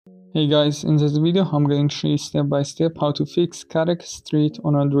Hey guys, in this video I'm going to show you step by step how to fix Carx Street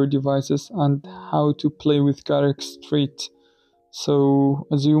on Android devices and how to play with Carx Street. So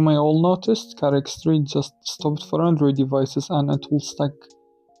as you may all noticed, Carx Street just stopped for Android devices and it will stuck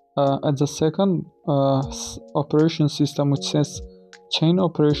at the second operation system, which says chain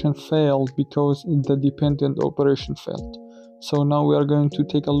operation failed because the dependent operation failed. So now we are going to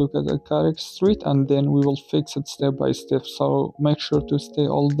take a look at the Carx Street and then we will fix it step by step. So make sure to stay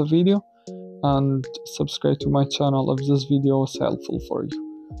all the video and subscribe to my channel if this video was helpful for you.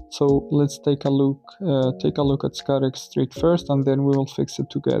 So let's take a look at Carx Street first and then we will fix it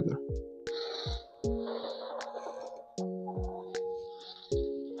together.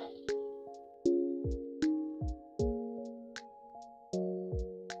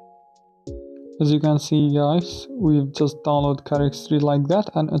 As you can see guys, we've just downloaded Carx Street like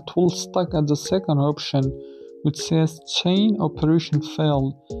that and it will stuck at the second option which says chain operation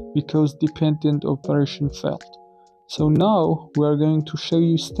failed because dependent operation failed. So now we are going to show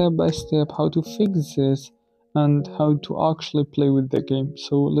you step by step how to fix this and how to actually play with the game.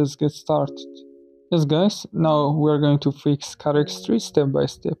 So let's get started. Yes guys, now we are going to fix Carx Street step by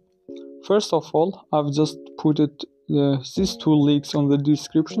step. First of all, I've just put these two links on the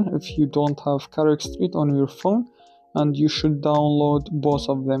description if you don't have Carx Street on your phone, and you should download both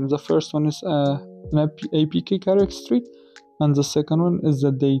of them. The first one is an APK Carx Street and the second one is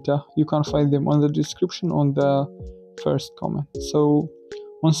the data. You can find them on the description on the first comment. So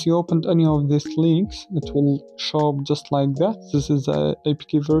once you opened any of these links, it will show up just like that. This is the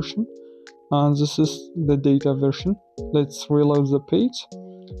APK version and this is the data version. Let's reload the page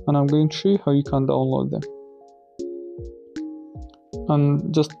and I'm going to show you how you can download them.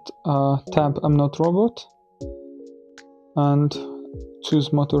 And just tap I'm not robot and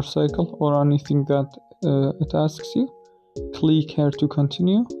choose motorcycle or anything that it asks you. Click here to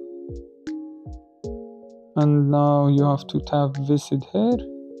continue and now you have to tap visit here,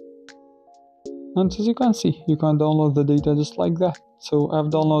 and as you can see you can download the data just like that. So I've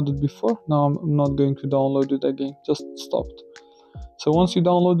downloaded before, now I'm not going to download it again, just stopped. So once you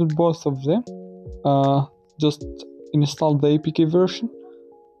downloaded both of them, just install the APK version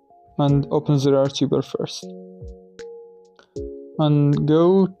and open the archiver first and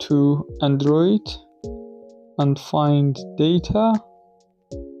go to Android and find data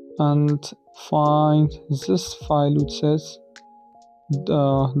and find this file which says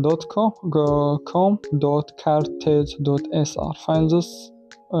 .com.cartage.sr. Find this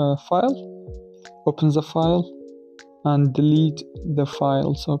file, open the file and delete the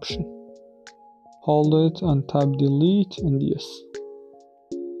files option. Hold it and tap delete and yes.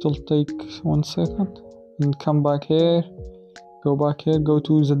 It'll take 1 second and come back here, go back here, go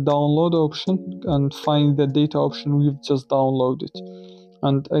to the download option and find the data option we've just downloaded.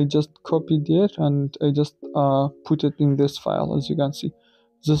 And I just copied it and I just put it in this file. As you can see,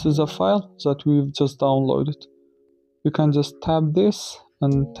 this is a file that we've just downloaded. You can just tap this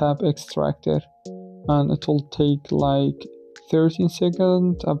and tap extract here and it will take like 13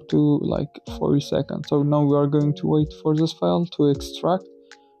 seconds up to like 40 seconds. So now we are going to wait for this file to extract,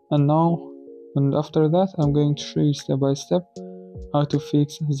 and after that I'm going to show you step by step how to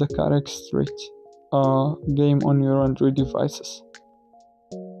fix the Carx Street game on your Android devices.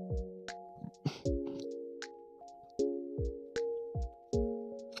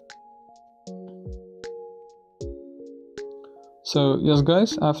 So yes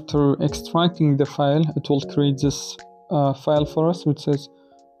guys, after extracting the file, it will create this file for us which says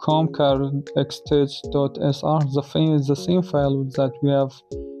comcarxstage.sr. The file is the same file that we have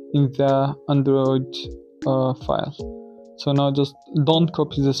in the Android file. So now just don't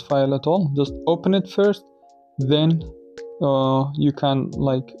copy this file at all, just open it first, then you can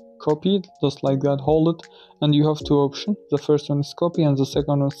like copy it just like that, hold it, and you have two options. The first one is copy and the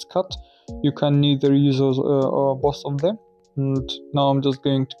second one is cut. You can neither use both of them. And now I'm just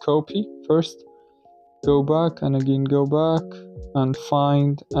going to copy first, go back and again go back and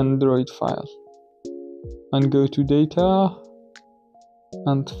find Android file and go to data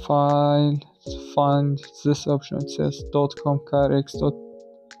and find this option. It says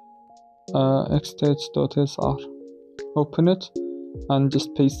 .com.carx.sr. Open it and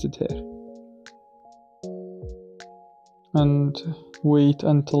just paste it here and wait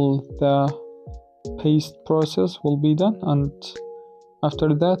until the paste process will be done, and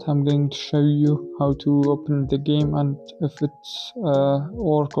after that I'm going to show you how to open the game and if it's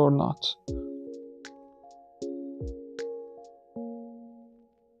work or not.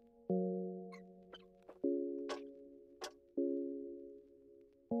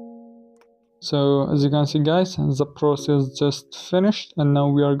 So as you can see guys, the process just finished, and now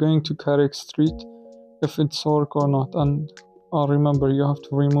we are going to Carx Street if it's work or not. And remember, you have to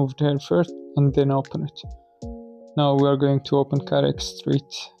remove it here first and then open it. Now we are going to open Carx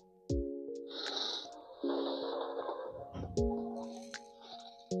Street.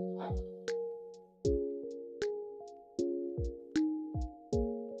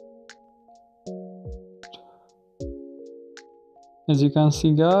 As you can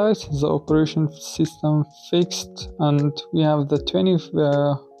see guys, the operation system fixed, and we have the 20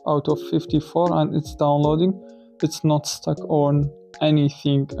 out of 54, and it's downloading. It's not stuck on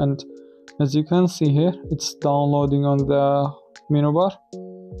anything, and as you can see here, it's downloading on the menu bar.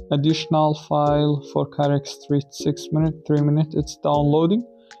 Additional file for Carx Street, 6 minutes, 3 minutes, it's downloading,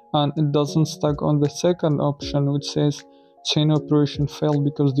 and it doesn't stuck on the second option which says chain operation failed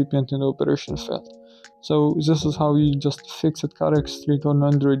because dependent operation failed. So this is how you just fix it Carx Street on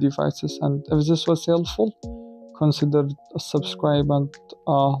Android devices. And if this was helpful, consider subscribe and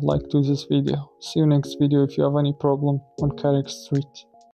like to this video. See you next video if you have any problem on Carx Street.